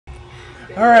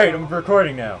Alright, I'm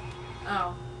recording now.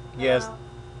 Oh. Yes.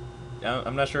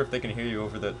 I'm not sure if they can hear you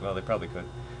over the... Well, they probably could.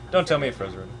 Don't tell me it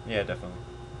froze already. Yeah, definitely.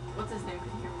 What's his name? Can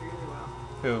hear me really well.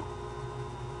 Who?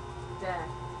 Dad.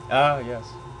 Ah, yes.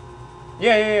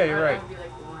 Yeah, you're right. I would be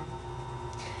like, boing.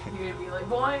 You're gonna be like,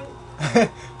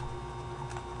 boing.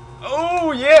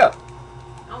 Oh, yeah!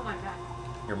 Oh my god.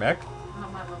 Your mech? Oh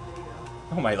my lumbago.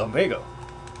 Oh, my lumbago.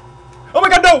 Oh my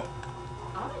god, no!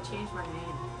 I wanna change my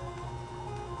name.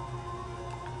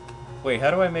 Wait,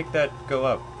 how do I make that go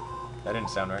up? That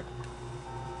didn't sound right.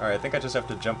 Alright, I think I just have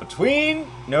to jump between...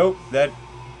 Nope, that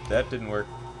didn't work.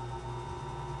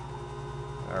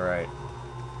 Alright.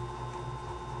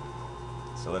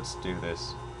 So let's do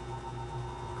this.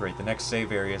 Great, the next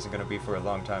save area isn't going to be for a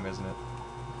long time, isn't it?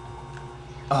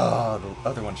 Oh, the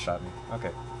other one shot me.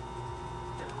 Okay.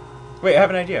 Wait, I have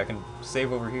an idea. I can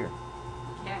save over here.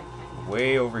 Yeah, can you?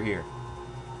 Way over here.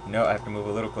 No, I have to move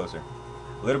a little closer.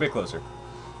 A little bit closer.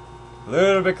 A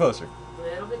little bit closer. A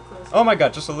little bit closer. Oh my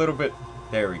god, just a little bit.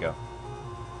 There we go.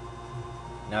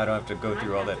 Now I don't have to go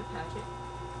through all that. Patch it?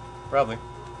 Probably.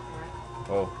 Alright.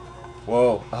 Whoa.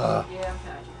 Whoa. Yeah, I'm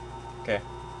patching. Okay.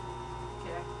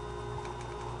 Okay.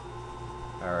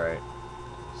 Alright.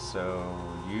 So,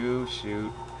 you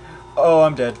shoot. Oh,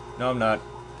 I'm dead. No, I'm not.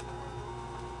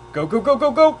 Go, go, go,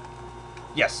 go, go!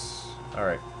 Yes!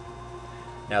 Alright.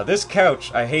 Now, this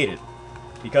couch, I hate it.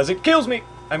 Because it kills me!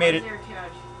 I made it. Why is there a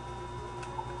couch?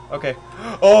 Okay.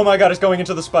 Oh my god, it's going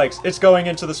into the spikes. It's going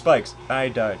into the spikes. I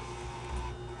died.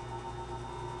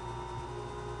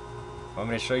 Want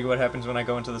me to show you what happens when I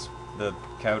go into the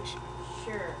couch?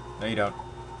 Sure. No, you don't.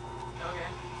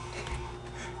 Okay.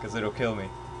 Because it'll kill me.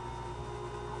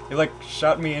 It, like,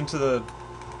 shot me into the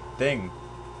thing.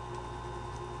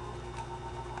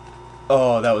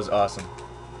 Oh, that was awesome.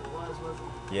 It was, wasn't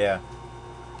it? Yeah.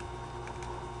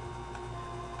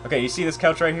 Okay, you see this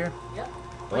couch right here? Yep.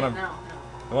 The one Wait, I'm- no.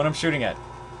 The one I'm shooting at.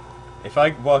 If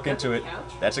I walk That's into a it,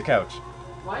 couch? that's a couch.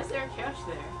 Why is there a couch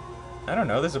there? I don't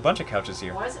know, there's a bunch of couches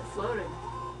here. Why is it floating?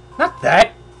 Not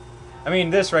that! I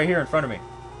mean, this right here in front of me.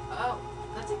 Oh,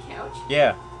 that's a couch?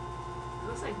 Yeah. It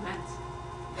looks like vents.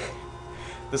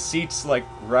 The seats, like,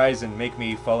 rise and make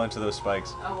me fall into those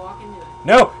spikes. I'll walk into it.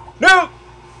 No! No!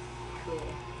 Cool.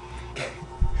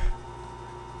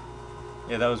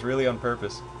 Yeah, that was really on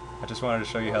purpose. I just wanted to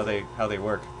show you how they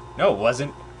work. No, it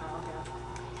wasn't. Oh, okay.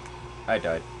 I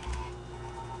died.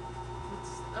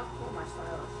 Oh, cool, my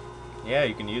stylus. Yeah,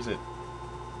 you can use it.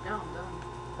 No, I'm done.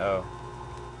 Oh.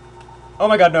 Oh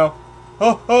my god, no!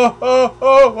 Oh, oh, oh,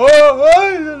 oh,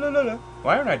 oh, la, la, la, la.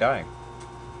 Why aren't I dying?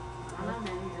 I don't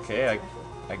know, man. You're Okay, so special.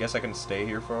 I guess I can stay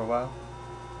here for a while.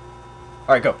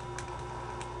 Alright, go.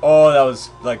 Oh, that was,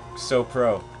 like, so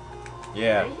pro.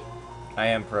 Yeah, Right? I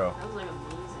am pro. That was like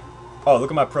amazing. Oh, look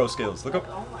at my pro skills. Look up.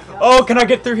 Oh my god. Oh, can I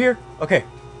get through here? Okay.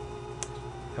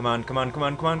 Come on, come on, come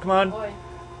on, come on, come on. Boy,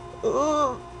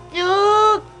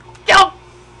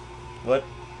 What? where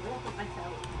did I put my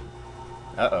tablet?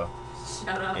 Uh-oh.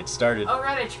 Shut up. It started. Oh,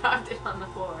 right, I dropped it on the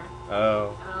floor.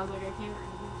 Oh. And I was like, I can't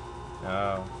read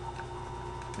Oh.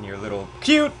 And you're little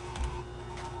cute.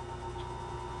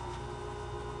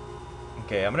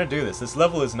 Okay, I'm gonna do this. This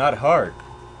level is not hard.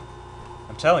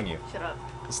 I'm telling you. it. Shut up.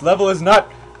 This level is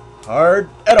not hard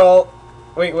at all.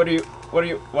 Wait, what are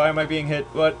you, why am I being hit?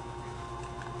 What?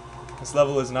 This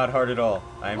level is not hard at all.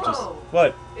 I am just, Whoa.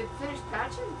 what? It finished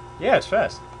patching? Yeah, it's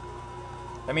fast.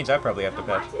 That means I probably have No, to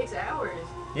patch. mine takes hours.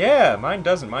 Yeah, mine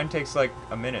doesn't. Mine takes like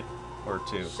a minute or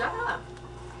two. Shut up.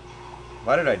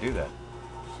 Why did I do that?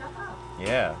 Shut up.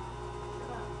 Yeah.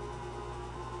 Shut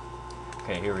up.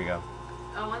 Okay, here we go.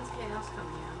 Oh, when's Chaos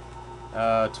coming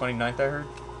out? 29th I heard.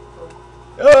 Cool.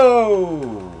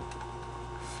 Oh!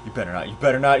 You better not, you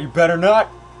better not, you better not!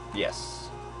 Yes.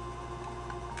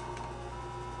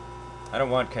 I don't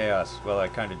want chaos. Well, I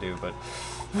kind of do, but...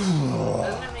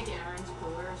 Doesn't it make Aaron's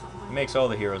cooler or something? It makes all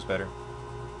the heroes better.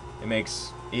 It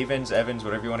makes Evans, Evans,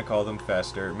 whatever you want to call them,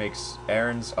 faster. It makes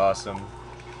Aaron's awesome.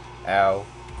 Ow.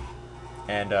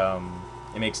 And,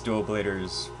 it makes dual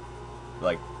bladers,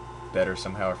 like, better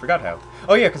somehow. I forgot how.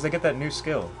 Oh yeah, because they get that new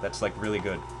skill. That's, like, really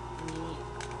good. Neat.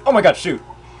 Oh my god, shoot!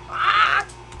 Alright,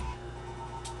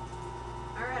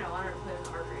 I wanted to play with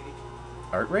Art Rage.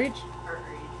 Art Rage? Art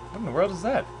Rage. What in the world is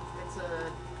that? It's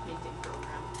a painting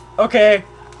program. Okay!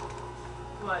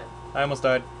 What? I almost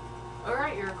died.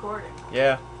 Alright, you're recording.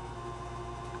 Yeah.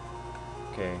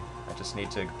 Okay, I just need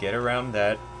to get around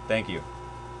that. Thank you.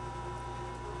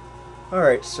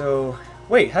 Alright, so...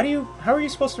 Wait, how are you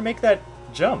supposed to make that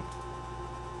jump?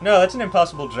 No, that's an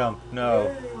impossible jump.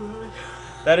 No.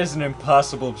 That is an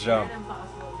impossible jump. An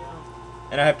impossible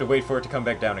jump. And I have to wait for it to come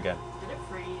back down again. Did it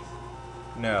freeze?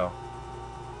 No.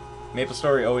 Maple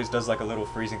Story always does like a little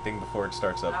freezing thing before it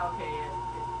starts up. Oh, okay, yeah.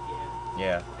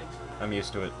 Yeah, Thanks for that. I'm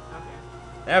used to it.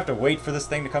 Okay. I have to wait for this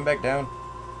thing to come back down.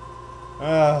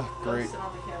 Ah, Go great. sit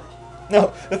on the couch.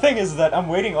 No, the thing is that I'm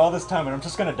waiting all this time and I'm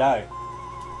just gonna die.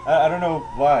 I don't know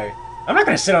why. I'm not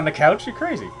gonna sit on the couch. You're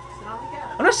crazy. Sit on the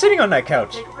couch. I'm not sitting on that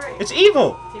couch. Take a break. It's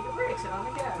evil. Take a break. Sit on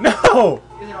the couch. No.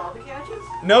 Is it all the couches?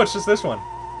 No, it's just this one.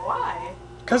 Why?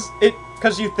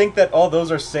 Cause you think that all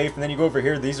those are safe, and then you go over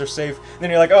here, these are safe, and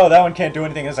then you're like, oh, that one can't do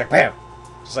anything. And it's like, bam,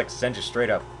 just like sends you straight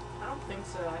up. I don't think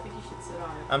so. I think you should sit on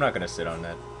it. I'm not gonna sit on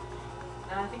that.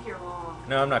 No, I think you're wrong.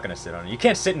 No, I'm not gonna sit on it. You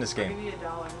can't sit in this I'll game. give you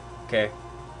 $1. Okay.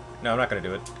 No, I'm not gonna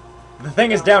do it. The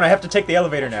thing is down. I have to take the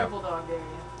elevator now. Triple dog dare you.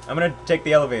 I'm gonna take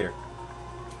the elevator,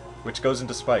 which goes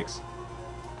into spikes.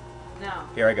 No.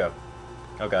 Here I go.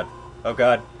 Oh god. Oh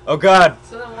god. Oh god.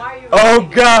 So then why are you? Oh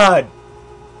god.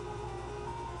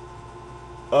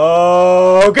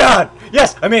 Oh god!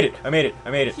 Yes, I made it. I made it.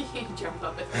 I made it. You can jump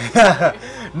up at the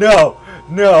No,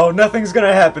 no, nothing's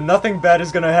gonna happen. Nothing bad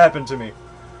is gonna happen to me.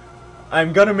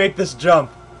 I'm gonna make this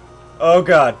jump. Oh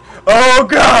god. Oh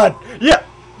god! Yeah!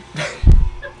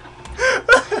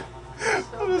 I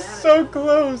was so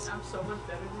close. I'm so much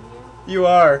better than you. You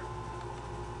are.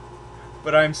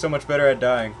 But I'm so much better at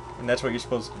dying. And that's what you're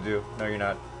supposed to do. No, you're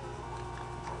not.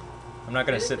 I'm not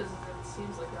gonna It is sit. 'cause it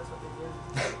seems like that's what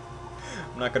they're doing.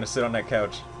 I'm not gonna sit on that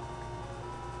couch.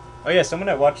 Oh yeah, someone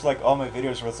that watched like all my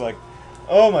videos was like,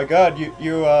 "Oh my god, you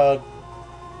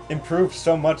improved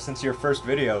so much since your first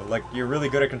video. Like you're really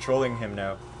good at controlling him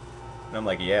now." And I'm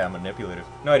like, "Yeah, I'm manipulative."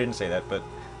 No, I didn't say that, but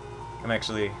I'm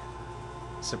actually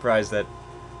surprised that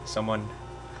someone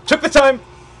took the time.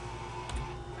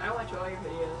 I watch all your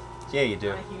videos. Yeah, you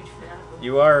do. I'm a huge fan of them.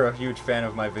 You are a huge fan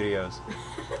of my videos.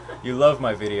 You love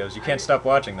my videos. You can't stop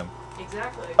watching them.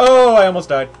 Exactly. Oh, I almost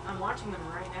died. I'm watching them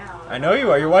right now. I know you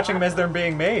are. You're watching them as they're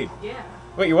being made. Yeah.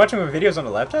 Wait, you're watching my videos on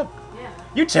the laptop? Yeah.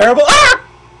 You terrible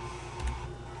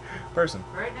person.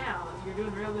 Right now, you're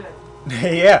doing real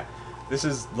good. Yeah, this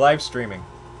is live streaming.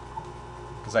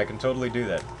 Because I can totally do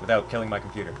that without killing my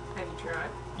computer. Have you tried?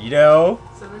 You know?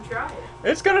 So then try it.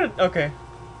 It's gonna... Okay.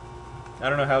 I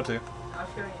don't know how to. I'll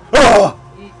show you. Oh!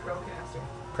 You need Procaster.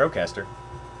 Procaster.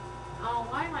 Oh,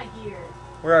 why am I here?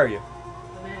 Where are you?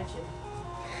 The mansion.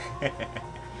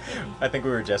 I think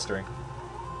we were gesturing.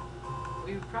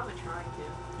 We were probably trying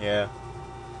to. Yeah.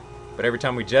 But every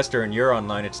time we gesture and you're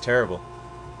online, it's terrible.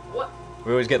 What?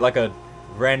 We always get like a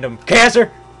random...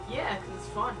 Cancer! Yeah, 'cause it's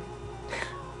fun.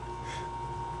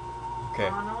 Okay.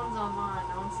 Aw, no one's online.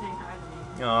 No one's saying hi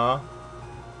to me. Aw.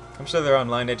 I'm sure they're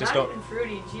online, they just Not don't... even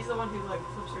Fruity. She's the one who like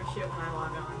flips her shit when I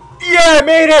log on. Yeah, I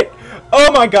made it!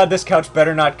 Oh my god, this couch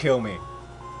better not kill me.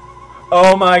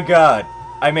 Oh my god.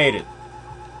 I made it.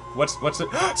 What's the...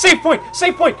 Save point!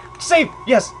 Save point! Save!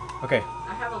 Yes! Okay.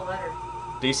 I have a letter.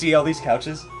 Do you see all these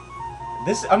couches?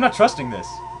 I'm not trusting this.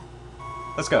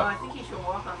 Let's Oh, go. I think you should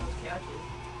walk on those couches.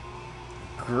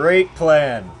 Great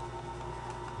plan.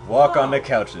 Walk on Whoa. the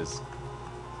couches.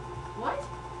 What?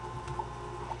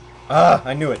 Ah,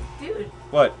 I knew it. Dude,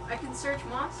 What? I can search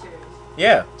monsters.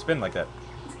 Yeah, it's been like that.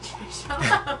 Shut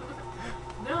up.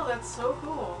 No, that's so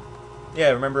cool. Yeah,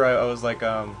 remember I was like,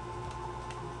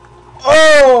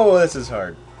 Oh, this is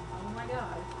hard. Oh my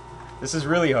god. This is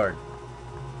really hard.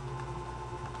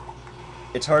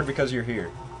 It's hard because you're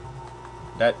here.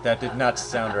 That did not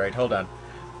sound right. Hold on.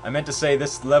 I meant to say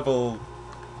this level...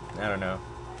 I don't know.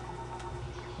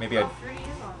 Maybe Oh, I... Fruity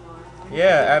is online.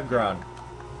 Yeah, Abgron.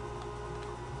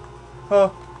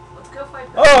 Oh. Let's go fight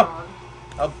Oh!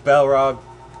 Balrog. A Balrog.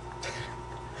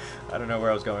 I don't know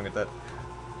where I was going with that.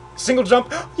 Single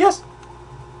jump. Yes!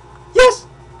 Yes!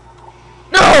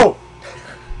 No!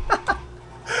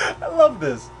 I love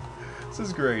this. This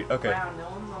is great. Okay. Wow, no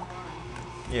one's online.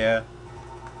 Yeah.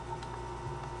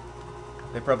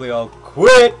 They probably all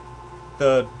quit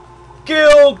the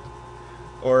guild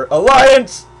or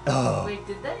alliance. Oh. Wait,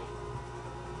 did they?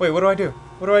 Wait, what do I do?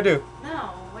 What do I do?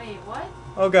 No, wait, what?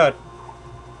 Oh god.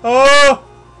 Oh!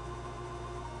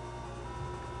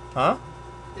 Huh?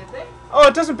 Did they? Oh,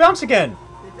 it doesn't bounce again.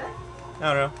 Did they?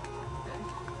 I don't know.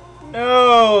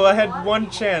 No, I A lot had of one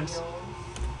people chance. killed.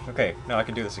 Okay, no, I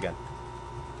can do this again.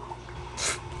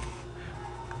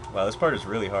 Wow, this part is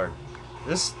really hard.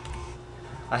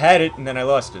 I had it and then I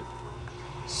lost it.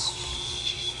 I'm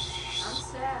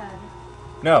sad.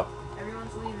 No,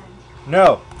 Everyone's leaving.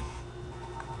 no.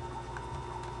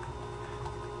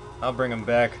 I'll bring him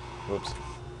back. Whoops.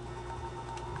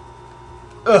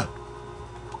 Ugh.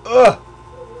 Ugh.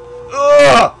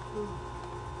 Ugh.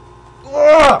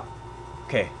 Ugh.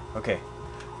 Okay, okay.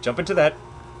 Jump into that.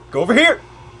 Go over here.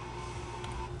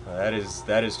 That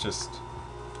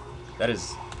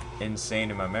is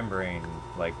insane in my membrane.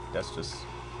 Like, that's just...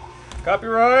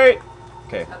 Copyright!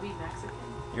 Okay, Tubby Mexican?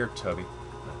 you're Tubby.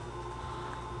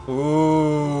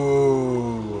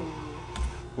 Ooh.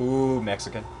 Ooh,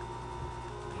 Mexican.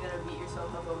 You gotta beat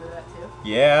yourself up over that too?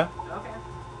 Yeah. Okay.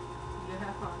 You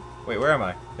have fun. Wait, where am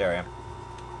I? There I am.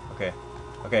 Okay.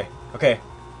 Okay. Okay.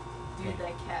 Dude,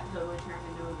 that cat totally turned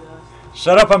into a ghost.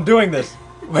 Shut up, I'm doing this!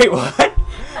 Wait, what?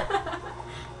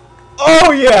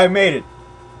 Oh yeah, I made it!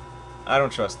 I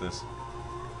don't trust this.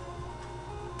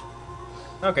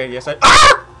 Okay, yes I...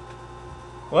 Ah!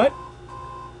 What?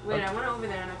 Wait, I went over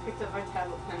there and I picked up my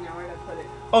tablet pen. Now where did I put it?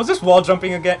 Oh, is this wall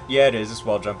jumping again? Yeah, it is. It's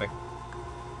wall jumping.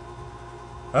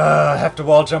 I have to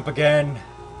wall jump again.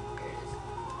 There it is.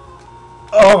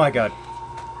 Oh my god.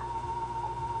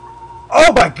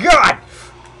 Oh my god!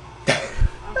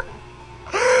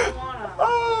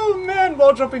 Oh man,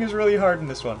 wall jumping is really hard in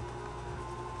this one.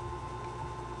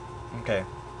 Okay.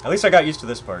 At least I got used to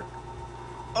this part.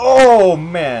 Oh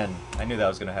man! I knew that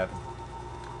was gonna happen.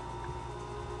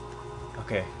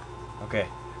 Okay. Okay.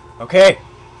 Okay!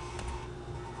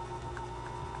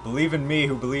 Believe in me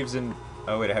who believes in...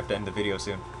 Oh wait, I have to end the video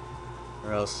soon.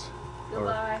 Or else...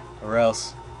 Goodbye. Or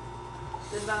else...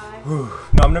 Goodbye. Whew.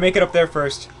 No, I'm gonna make it up there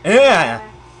first. Yeah!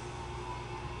 Goodbye.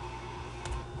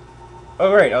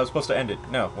 Oh right, I was supposed to end it.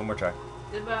 No, one more try.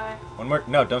 Goodbye. One more...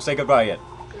 No, don't say goodbye yet.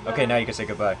 Goodbye. Okay, now you can say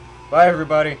goodbye. Bye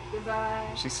everybody!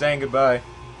 Goodbye. She's saying goodbye.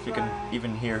 If you can Goodbye.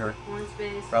 even hear her. One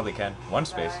space. Probably can. One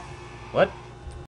space. Bye. What?